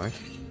 That's why.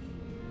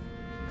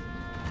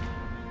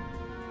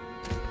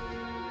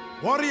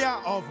 Warrior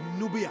of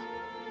Nubia.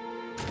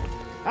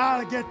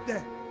 I'll get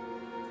there.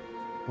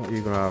 What are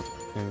you gonna have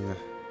in the...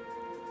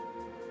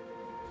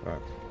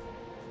 Right.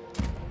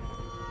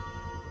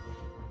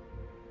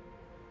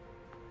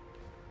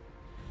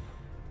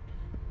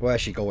 Where's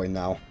she going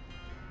now?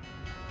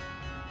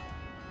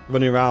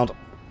 Running around,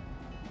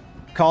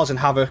 causing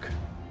havoc.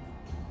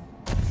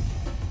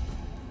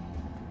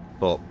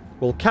 But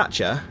we'll catch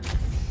her.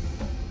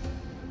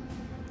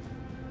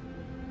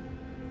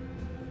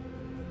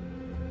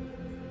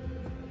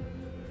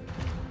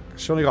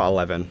 She's only got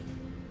 11,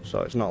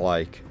 so it's not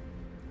like,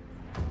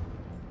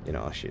 you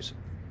know, she's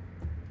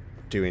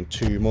doing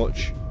too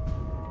much.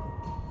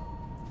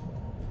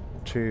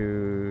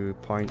 2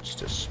 points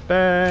to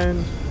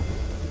spend.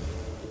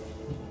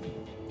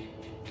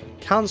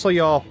 Cancel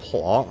your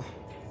plot.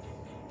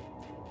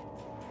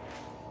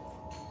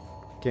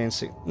 Gain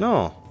 6.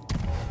 No.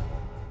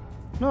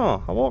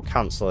 No, I won't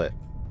cancel it.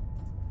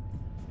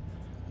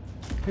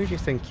 Who do you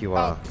think you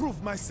I'll are?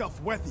 prove myself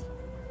worthy.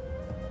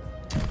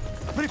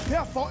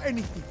 Prepare for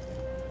anything.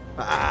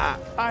 Ah,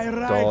 I don't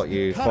ride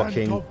you the current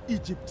fucking... of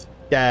Egypt.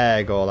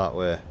 Yeah, go that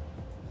way.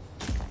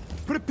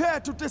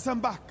 Prepare to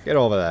disembark. Get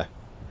over there.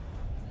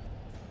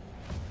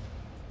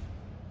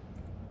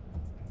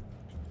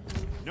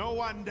 No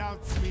one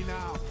doubts me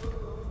now.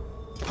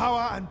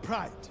 Power and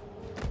pride.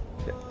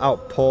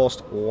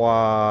 Outpost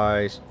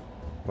wise.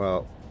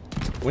 Well,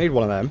 we need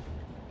one of them.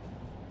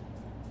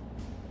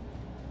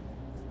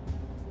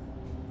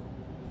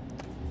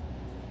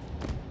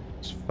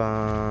 It's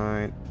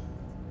fine.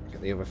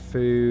 Get the other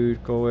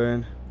food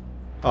going.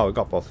 Oh, we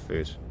got both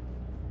foods.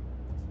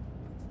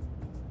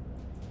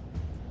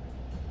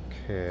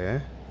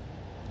 Okay.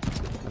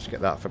 Let's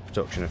get that for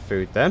production of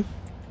food then.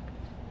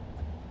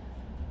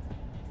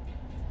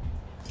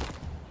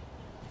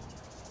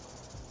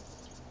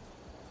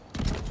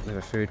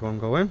 Another food one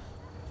going.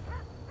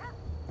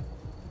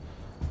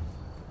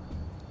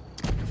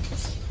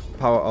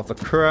 Power of the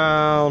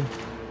crown.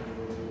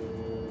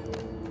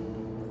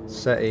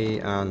 Seti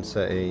and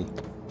Seti.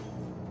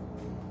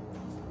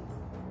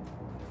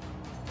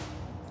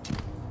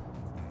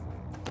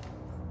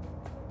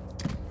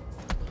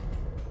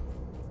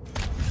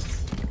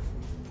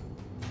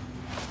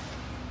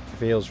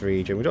 Reveals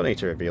region. We don't need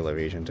to reveal the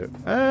region, do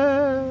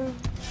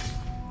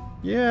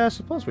yeah, I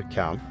suppose we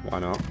can. Why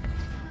not?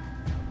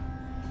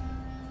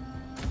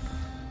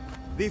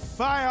 The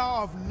fire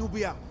of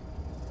Nubia.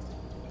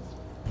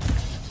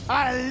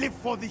 I live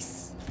for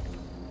this.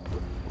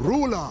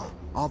 Ruler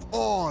of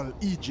all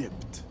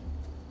Egypt.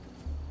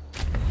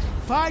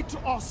 Fight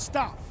or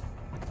starve.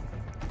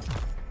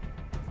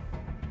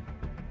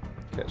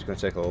 Okay, it's going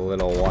to take a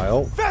little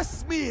while.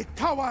 Face me,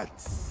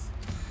 cowards!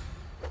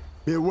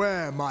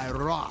 Beware my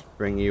wrath.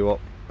 Bring you up.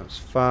 That's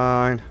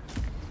fine.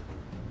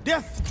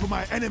 Death to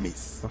my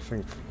enemies.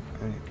 Nothing.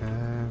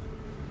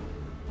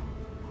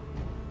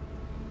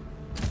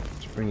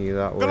 Let's bring you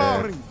that way.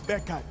 Glory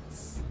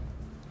beckons.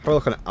 Have a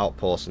look at an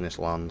outpost in this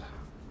land.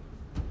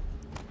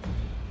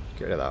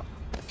 Get rid of that.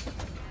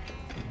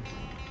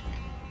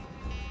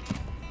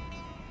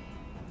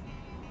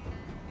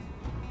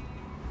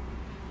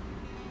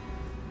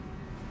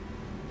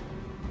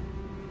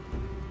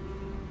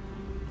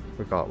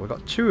 We've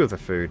got 2 of the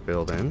food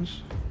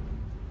buildings.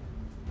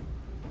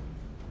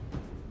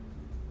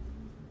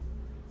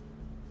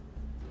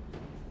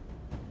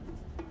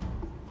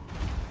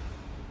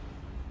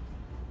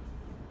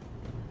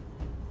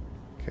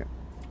 Okay.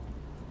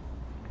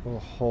 We'll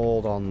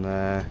hold on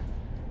there.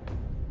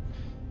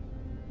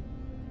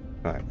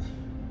 Right.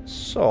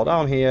 So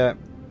down here.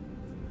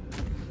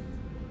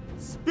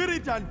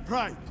 Spirit and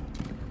pride.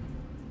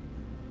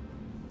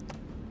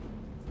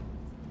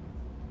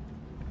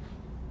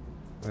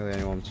 Really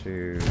anyone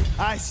to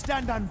I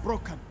stand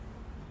unbroken.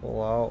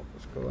 pull out.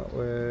 Let's go that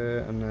way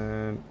and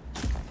then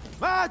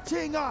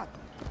Marching on.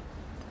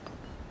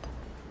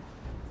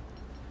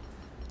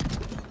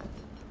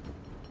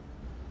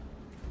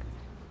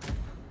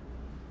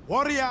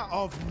 Warrior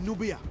of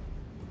Nubia.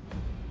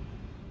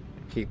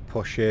 keep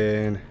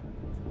pushing.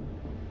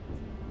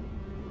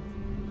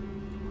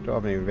 Don't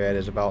have any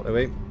invaders about, do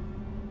we?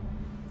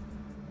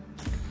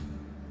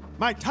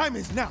 My time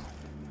is now.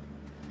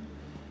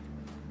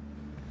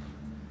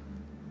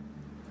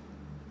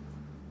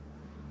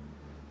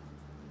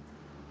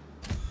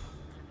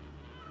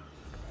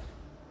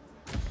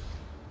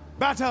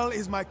 Battle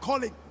is my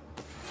calling.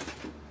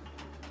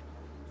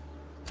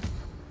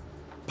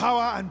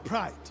 Power and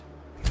pride.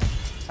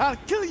 I'll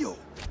kill you.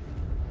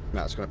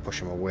 That's going to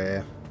push him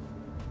away.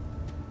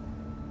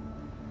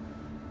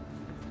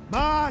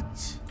 March.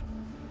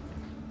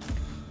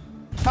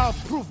 I'll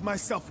prove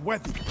myself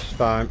worthy. It's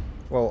fine.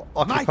 We'll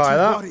Mighty occupy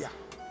that. warrior.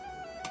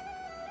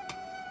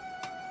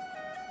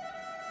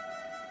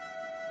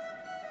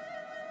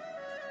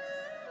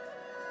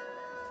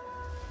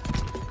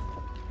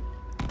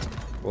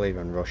 We'll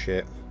even rush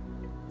it.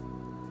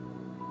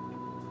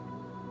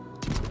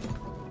 Bit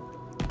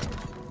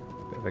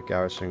of a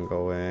garrison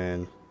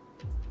going.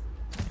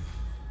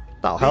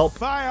 That'll help. The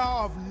fire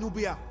of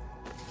Nubia.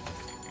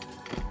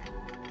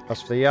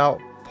 As for the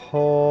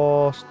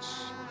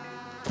outposts,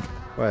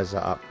 where's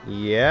that at?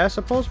 Yeah, I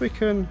suppose we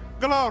can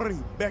Glory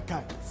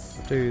beckons.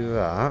 do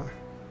that.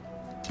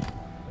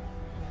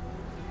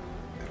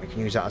 We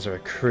can use that as a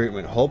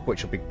recruitment hub,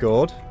 which will be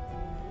good.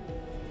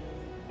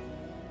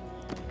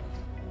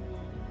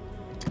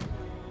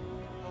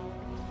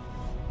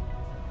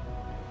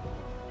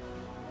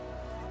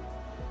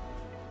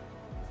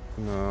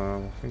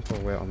 No, I think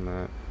we'll wait on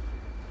that.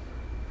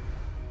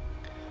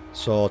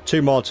 So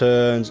 2 more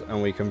turns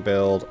and we can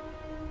build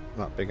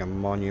that bigger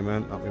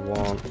monument that we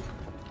want.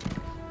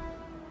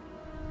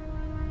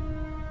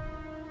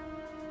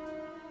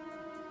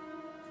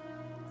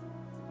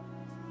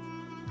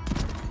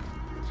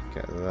 Let's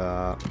get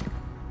that.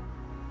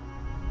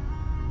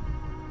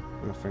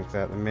 Nothing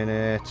there at the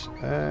minute.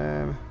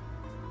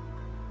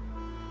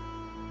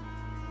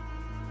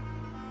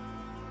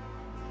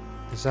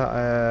 Is that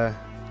a...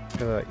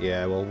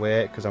 yeah, we'll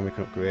wait because then we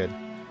can upgrade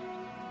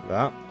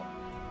that.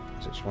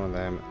 So it's one of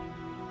them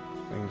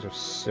things of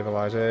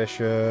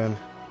civilization.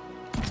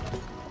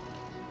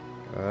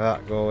 Get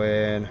that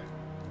going.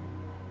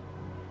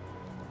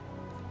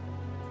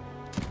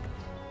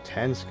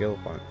 10 skill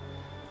point.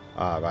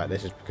 Ah, right,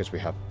 this is because we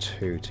have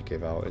 2 to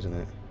give out, isn't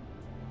it?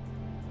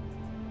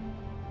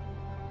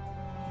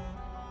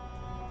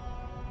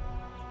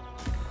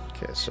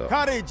 Okay, so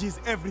Courage is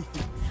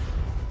everything.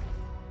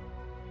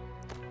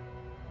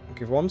 I'll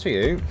give 1 to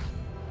you.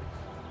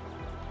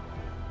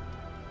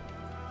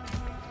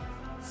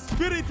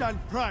 Spirit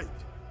and pride.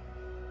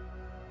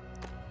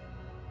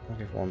 I'll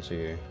give 1 to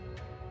you.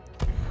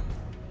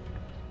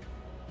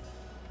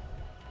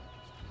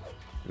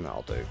 And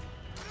that'll do.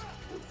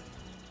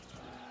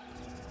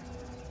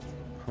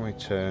 How many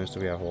turns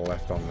do we have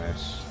left on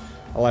this?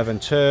 11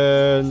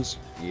 turns.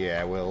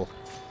 Yeah, we'll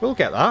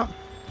get that.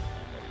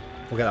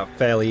 We'll get that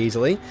fairly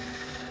easily.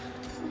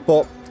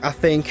 But I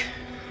think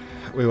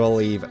we will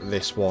leave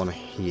this one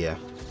here.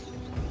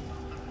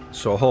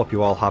 So I hope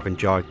you all have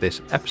enjoyed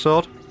this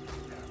episode.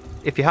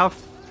 If you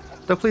have,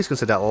 then please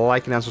consider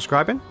liking and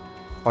subscribing,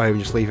 or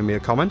even just leaving me a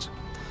comment,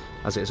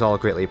 as it's all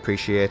greatly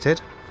appreciated.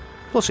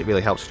 Plus it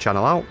really helps the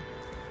channel out.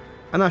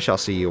 And I shall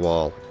see you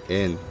all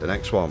in the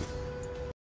next one.